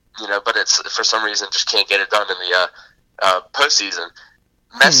but it's for some reason just can't get it done in the postseason.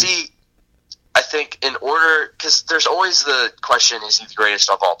 Messi. I think because there's always the question, is he the greatest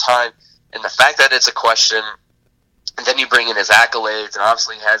of all time? And the fact that it's a question, and then you bring in his accolades, and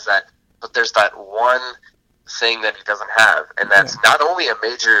obviously he has that, but there's that one thing that he doesn't have, and that's not only a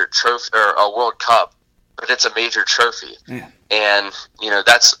major trophy or a World Cup, but it's a major trophy. Yeah. And,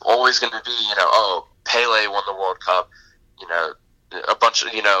 that's always going to be, Pele won the World Cup, a bunch of,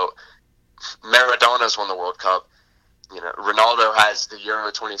 Maradona's won the World Cup. Ronaldo has the Euro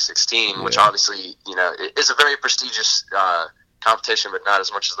 2016, which obviously, is a very prestigious competition, but not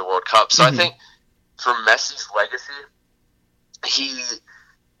as much as the World Cup. So I think for Messi's legacy,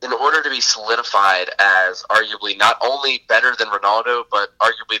 in order to be solidified as arguably not only better than Ronaldo, but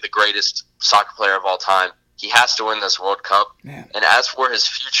arguably the greatest soccer player of all time, he has to win this World Cup. Man. And as for his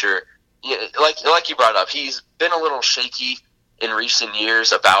future, like you brought up, he's been a little shaky in recent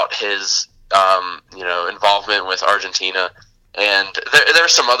years about his involvement with Argentina, and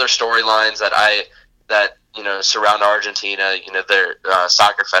there's some other storylines that surround Argentina. Their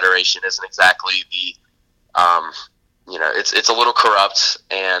soccer federation isn't exactly the it's a little corrupt,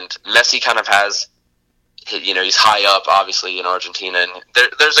 and Messi kind of has, he's high up obviously in Argentina, and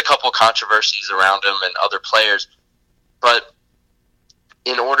there's a couple controversies around him and other players, but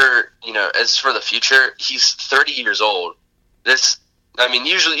in order, as for the future, he's 30 years old.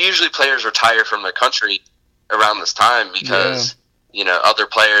 Usually players retire from their country around this time because, other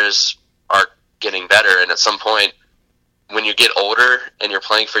players are getting better. And at some point, when you get older and you're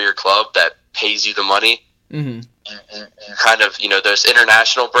playing for your club that pays you the money, you kind of, those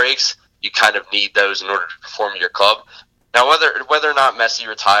international breaks, you kind of need those in order to perform at your club. Now, whether or not Messi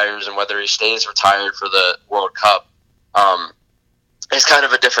retires and whether he stays retired for the World Cup is kind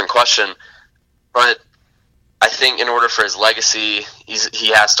of a different question. But I think in order for his legacy,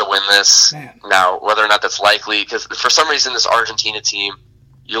 he has to win this. Man. Now, whether or not that's likely, because for some reason this Argentina team,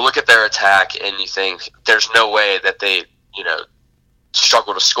 you look at their attack and you think there's no way that they,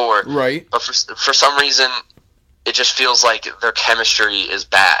 struggle to score. Right. But for some reason, it just feels like their chemistry is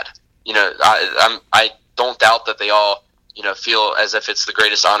bad. I don't doubt that they all, feel as if it's the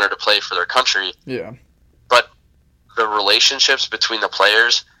greatest honor to play for their country. Yeah. But the relationships between the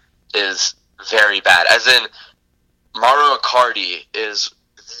players is very bad. As in, Mauro Icardi is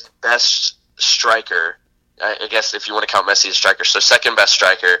the best striker, I guess if you want to count Messi as striker, so second best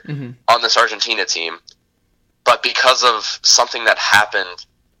striker on this Argentina team. But because of something that happened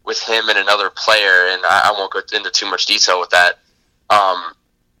with him and another player, and I won't go into too much detail with that,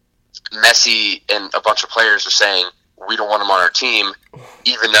 Messi and a bunch of players are saying, we don't want him on our team,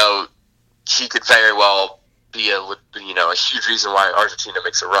 even though he could very well be a huge reason why Argentina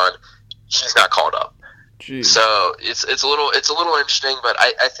makes a run. He's not called up. Jeez. So it's a little interesting, but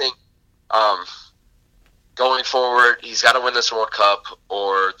I think going forward, he's got to win this World Cup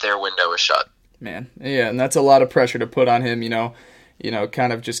or their window is shut. Man, yeah, and that's a lot of pressure to put on him.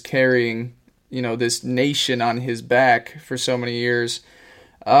 Kind of just carrying this nation on his back for so many years.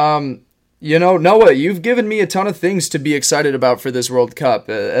 Noah, you've given me a ton of things to be excited about for this World Cup.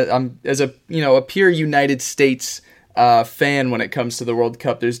 I'm as a pure United States fan when it comes to the World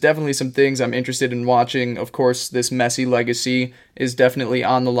Cup. There's definitely some things I'm interested in watching. Of course, this Messi legacy is definitely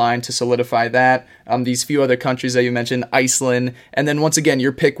on the line to solidify that. These few other countries that you mentioned, Iceland, and then once again,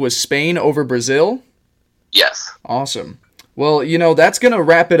 your pick was Spain over Brazil? Yes. Awesome. Well, that's going to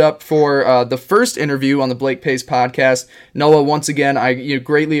wrap it up for the first interview on the Blake Pace podcast. Noah, once again, I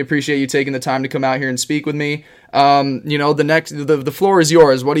greatly appreciate you taking the time to come out here and speak with me. The floor is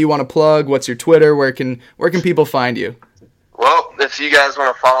yours. What do you want to plug? What's your Twitter? Where can people find you? Well, if you guys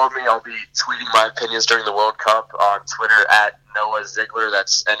want to follow me, I'll be tweeting my opinions during the World Cup on Twitter at Noah Ziegler.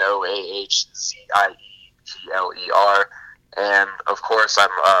 That's NoahZiegler. And, of course, I'm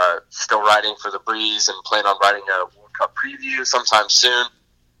still writing for The Breeze and plan on writing a World Cup preview sometime soon.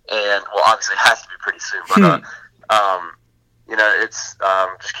 And, well, obviously it has to be pretty soon. But, it's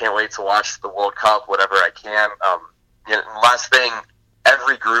just can't wait to watch the World Cup, whatever I can. Last thing,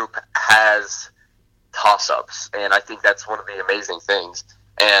 every group has toss-ups, and I think that's one of the amazing things.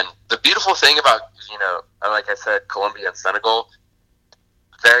 And the beautiful thing about, like I said, Colombia and Senegal,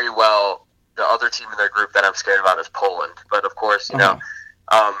 very well, the other team in their group that I'm scared about is Poland. But, of course,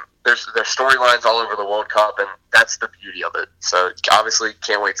 there's storylines all over the World Cup, and that's the beauty of it. So, obviously,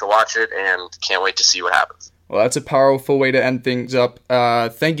 can't wait to watch it, and can't wait to see what happens. Well, that's a powerful way to end things up.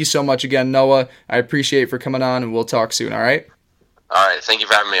 Thank you so much again, Noah. I appreciate it for coming on, and we'll talk soon, all right? All right, thank you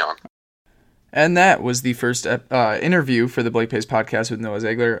for having me on. And that was the first interview for the Blake Pace podcast with Noah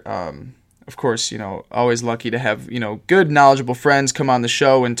Ziegler. Of course, always lucky to have, good, knowledgeable friends come on the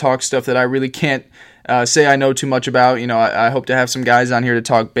show and talk stuff that I really can't say I know too much about. I hope to have some guys on here to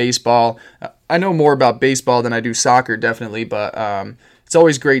talk baseball. I know more about baseball than I do soccer, definitely, but it's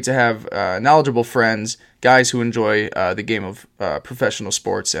always great to have knowledgeable friends, guys who enjoy the game of professional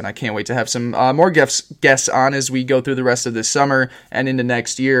sports, and I can't wait to have some more guests on as we go through the rest of this summer and into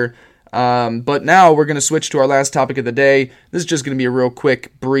next year. But now we're going to switch to our last topic of the day. This is just going to be a real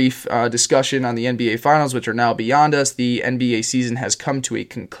quick, brief discussion on the NBA Finals, which are now beyond us. The NBA season has come to a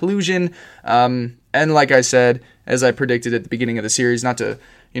conclusion. And like I said, as I predicted at the beginning of the series, not to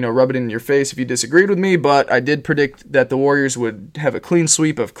rub it in your face if you disagreed with me, but I did predict that the Warriors would have a clean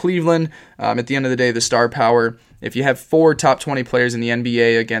sweep of Cleveland. At the end of the day, the star power, if you have 4 top 20 players in the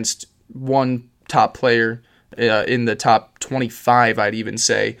NBA against one top player in the top 25, I'd even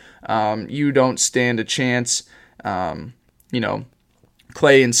say, you don't stand a chance. Clay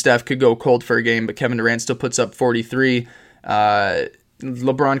and Steph could go cold for a game, but Kevin Durant still puts up 43.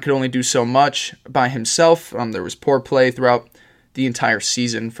 LeBron could only do so much by himself. There was poor play throughout the entire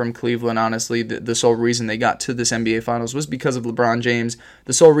season from Cleveland. Honestly, the sole reason they got to this NBA Finals was because of LeBron James.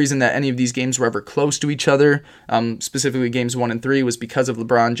 The sole reason that any of these games were ever close to each other, specifically games 1 and 3, was because of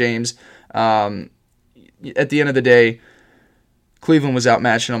LeBron James. At the end of the day, Cleveland was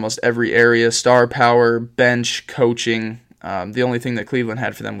outmatched in almost every area: star power, bench, coaching. The only thing that Cleveland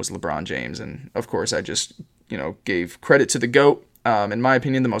had for them was LeBron James. And of course, I just, gave credit to the GOAT, in my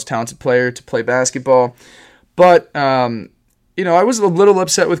opinion, the most talented player to play basketball. But, I was a little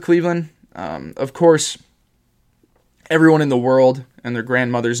upset with Cleveland. Of course, everyone in the world and their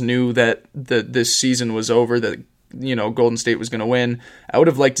grandmothers knew that this season was over, that Golden State was going to win. I would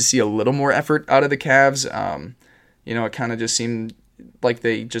have liked to see a little more effort out of the Cavs. It kind of just seemed like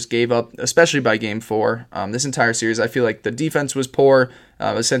they just gave up, especially by Game 4. This entire series, I feel like the defense was poor,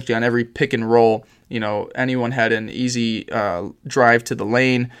 essentially on every pick and roll. Anyone had an easy drive to the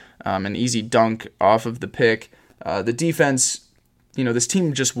lane, an easy dunk off of the pick. The defense, this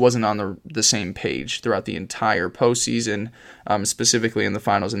team just wasn't on the same page throughout the entire postseason, specifically in the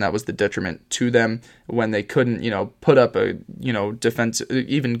finals, and that was the detriment to them when they couldn't, put up a, defense,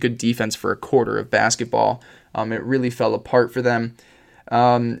 even good defense for a quarter of basketball. It really fell apart for them.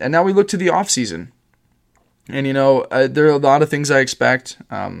 And now we look to the offseason. And, there are a lot of things I expect.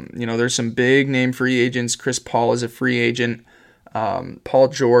 There's some big name free agents. Chris Paul is a free agent. Paul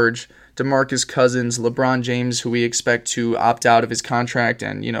George, DeMarcus Cousins, LeBron James, who we expect to opt out of his contract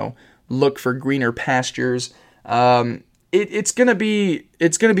and, look for greener pastures. It's gonna be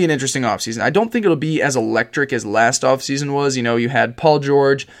an interesting offseason. I don't think it'll be as electric as last offseason was. You had Paul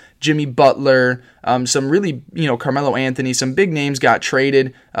George, Jimmy Butler, some really, Carmelo Anthony, some big names got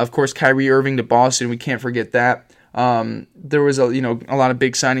traded. Of course, Kyrie Irving to Boston, we can't forget that. There was a lot of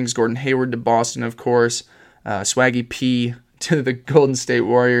big signings. Gordon Hayward to Boston, of course. Swaggy P to the Golden State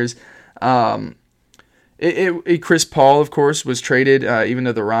Warriors. Chris Paul, of course, was traded even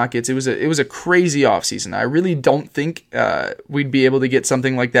to the Rockets. It was a crazy offseason. I really don't think we'd be able to get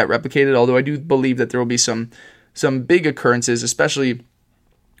something like that replicated, although I do believe that there will be some big occurrences, especially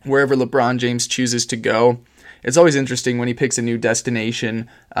wherever LeBron James chooses to go. It's always interesting when he picks a new destination.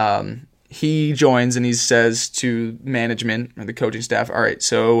 He joins and he says to management or the coaching staff, all right,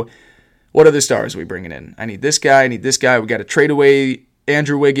 so what other stars are we bringing in? I need this guy. We got to trade away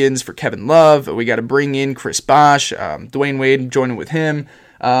Andrew Wiggins for Kevin Love. We got to bring in Chris Bosh, Dwayne Wade joining with him.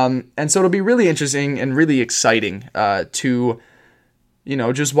 And so it'll be really interesting and really exciting to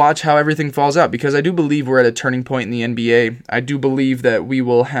just watch how everything falls out, because I do believe we're at a turning point in the NBA. I do believe that we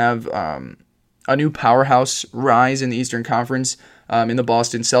will have a new powerhouse rise in the Eastern Conference in the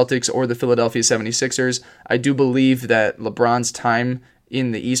Boston Celtics or the Philadelphia 76ers. I do believe that LeBron's time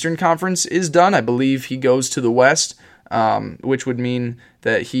in the Eastern Conference is done. I believe he goes to the West, which would mean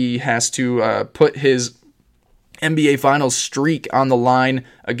that he has to put his NBA Finals streak on the line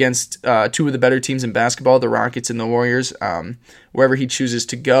against two of the better teams in basketball, the Rockets and the Warriors, wherever he chooses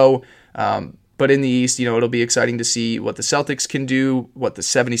to go. But in the East, it'll be exciting to see what the Celtics can do, what the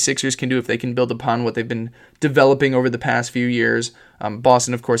 76ers can do if they can build upon what they've been developing over the past few years.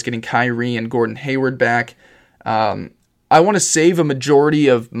 Boston, of course, getting Kyrie and Gordon Hayward back. I want to save a majority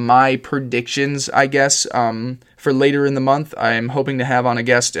of my predictions, I guess, for later in the month. I'm hoping to have on a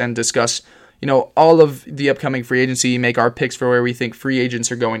guest and discuss, all of the upcoming free agency, make our picks for where we think free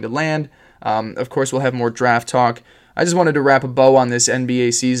agents are going to land. Of course, we'll have more draft talk. I just wanted to wrap a bow on this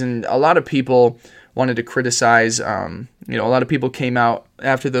NBA season. A lot of people wanted to criticize, a lot of people came out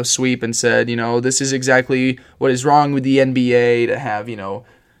after the sweep and said, this is exactly what is wrong with the NBA to have,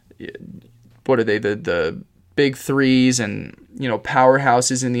 what are they, the big threes and,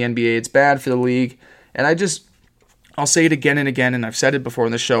 powerhouses in the NBA. It's bad for the league. And I'll say it again and again, and I've said it before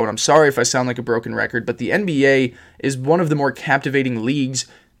on the show, and I'm sorry if I sound like a broken record, but the NBA is one of the more captivating leagues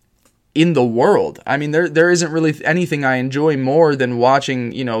in the world. I mean, there isn't really anything I enjoy more than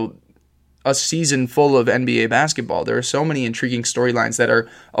watching, a season full of NBA basketball. There are so many intriguing storylines that are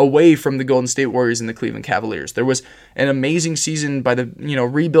away from the Golden State Warriors and the Cleveland Cavaliers. There was an amazing season by the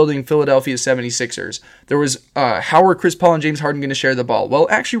rebuilding Philadelphia 76ers. There was how are Chris Paul and James Harden going to share the ball? Well,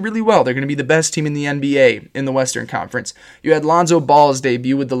 actually really well. They're going to be the best team in the NBA in the Western Conference. You had Lonzo Ball's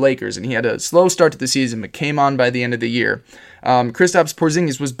debut with the Lakers, and he had a slow start to the season, but came on by the end of the year. Kristaps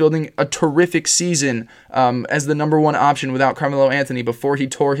Porzingis was building a terrific season as the number one option without Carmelo Anthony before he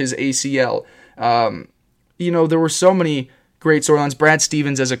tore his ACL. There were so many great storylines. Brad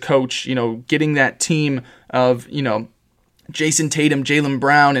Stevens as a coach, getting that team of, Jason Tatum, Jaylen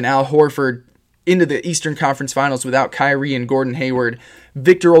Brown, and Al Horford into the Eastern Conference Finals without Kyrie and Gordon Hayward.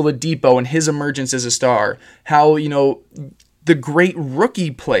 Victor Oladipo and his emergence as a star. How, the great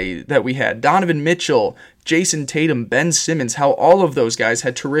rookie play that we had. Donovan Mitchell, Jason Tatum, Ben Simmons, how all of those guys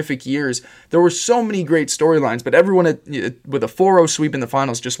had terrific years. There were so many great storylines, but everyone with a 4-0 sweep in the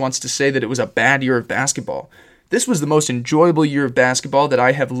finals just wants to say that it was a bad year of basketball. This was the most enjoyable year of basketball that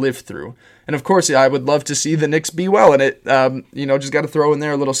I have lived through. And of course, I would love to see the Knicks be well in it. Just got to throw in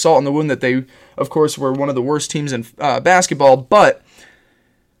there a little salt in the wound that they, of course, were one of the worst teams in basketball. But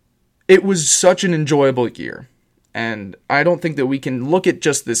it was such an enjoyable year. And I don't think that we can look at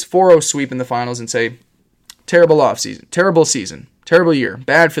just this 4-0 sweep in the finals and say, terrible offseason, terrible season, terrible year,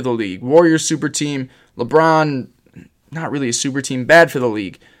 bad for the league. Warriors super team, LeBron, not really a super team, bad for the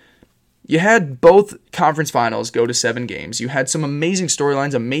league. You had both conference finals go to 7 games. You had some amazing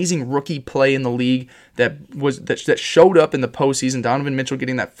storylines, amazing rookie play in the league that showed up in the postseason. Donovan Mitchell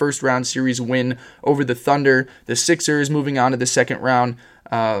getting that first round series win over the Thunder, the Sixers moving on to the second round,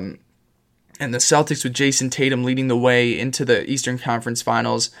 and the Celtics with Jason Tatum leading the way into the Eastern Conference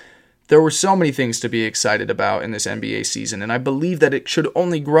Finals. There were so many things to be excited about in this NBA season, and I believe that it should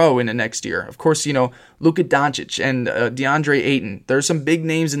only grow into next year. Of course, Luka Doncic and DeAndre Ayton. There are some big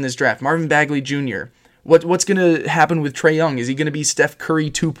names in this draft. Marvin Bagley Jr. What's going to happen with Trae Young? Is he going to be Steph Curry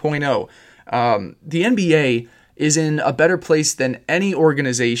 2.0? The NBA is in a better place than any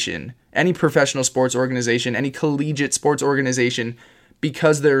organization, any professional sports organization, any collegiate sports organization,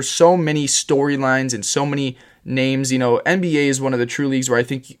 because there are so many storylines and so many names. NBA is one of the true leagues where I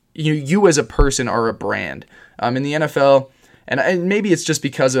think you as a person are a brand. In the NFL, and maybe it's just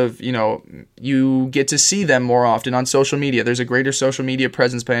because of, you get to see them more often on social media. There's a greater social media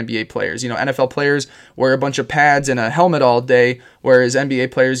presence by NBA players. NFL players wear a bunch of pads and a helmet all day, whereas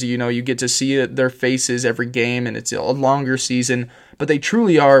NBA players, you get to see their faces every game, and it's a longer season. But they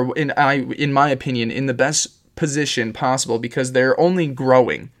truly are, in my opinion, in the best position possible because they're only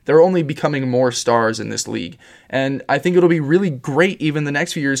growing. They're only becoming more stars in this league. And I think it'll be really great even the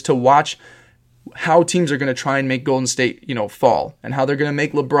next few years to watch how teams are going to try and make Golden State, fall, and how they're going to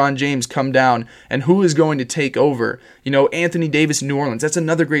make LeBron James come down, and who is going to take over. Anthony Davis in New Orleans, that's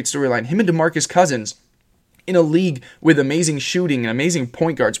another great storyline. Him and DeMarcus Cousins in a league with amazing shooting and amazing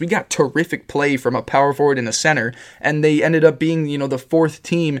point guards. We got terrific play from a power forward and a center, and they ended up being, the fourth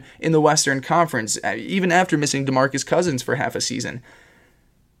team in the Western Conference, even after missing DeMarcus Cousins for half a season.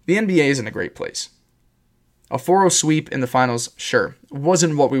 The NBA is in a great place. A 4-0 sweep in the finals, sure,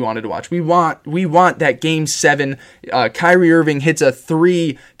 wasn't what we wanted to watch. We want that Game 7. Kyrie Irving hits a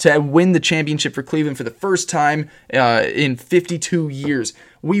 3 to win the championship for Cleveland for the first time in 52 years.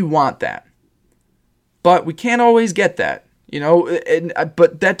 We want that. But we can't always get that,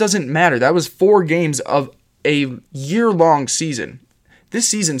 but that doesn't matter. That was 4 games of a year-long season. This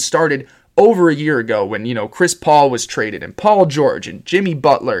season started over a year ago when, Chris Paul was traded and Paul George and Jimmy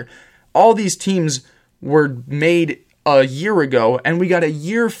Butler. All these teams were made a year ago, and we got a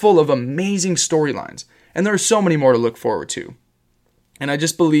year full of amazing storylines. And there are so many more to look forward to. And I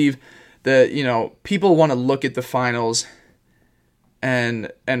just believe that, people want to look at the finals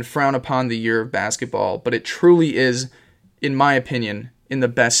and frown upon the year of basketball, but it truly is, in my opinion, in the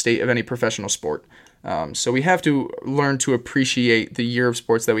best state of any professional sport. So we have to learn to appreciate the year of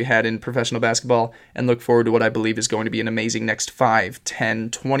sports that we had in professional basketball and look forward to what I believe is going to be an amazing next 5,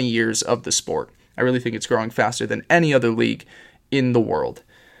 10, 20 years of the sport. I really think it's growing faster than any other league in the world.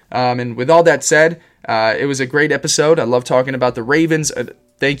 And with all that said, it was a great episode. I love talking about the Ravens.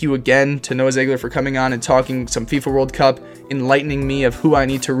 Thank you again to Noah Ziegler for coming on and talking some FIFA World Cup, enlightening me of who I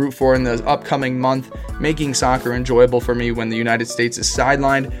need to root for in the upcoming month, making soccer enjoyable for me when the United States is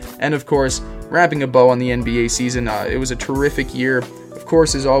sidelined, and of course, wrapping a bow on the NBA season. It was a terrific year. Of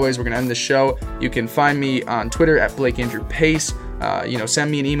course, as always, we're going to end the show. You can find me on Twitter at BlakeAndrewPace.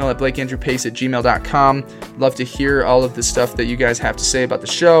 Send me an email at blakeandrewpace@gmail.com. Love to hear all of the stuff that you guys have to say about the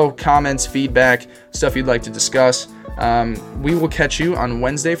show, comments, feedback, stuff you'd like to discuss. We will catch you on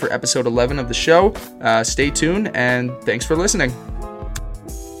Wednesday for episode 11 of the show. Stay tuned, and thanks for listening.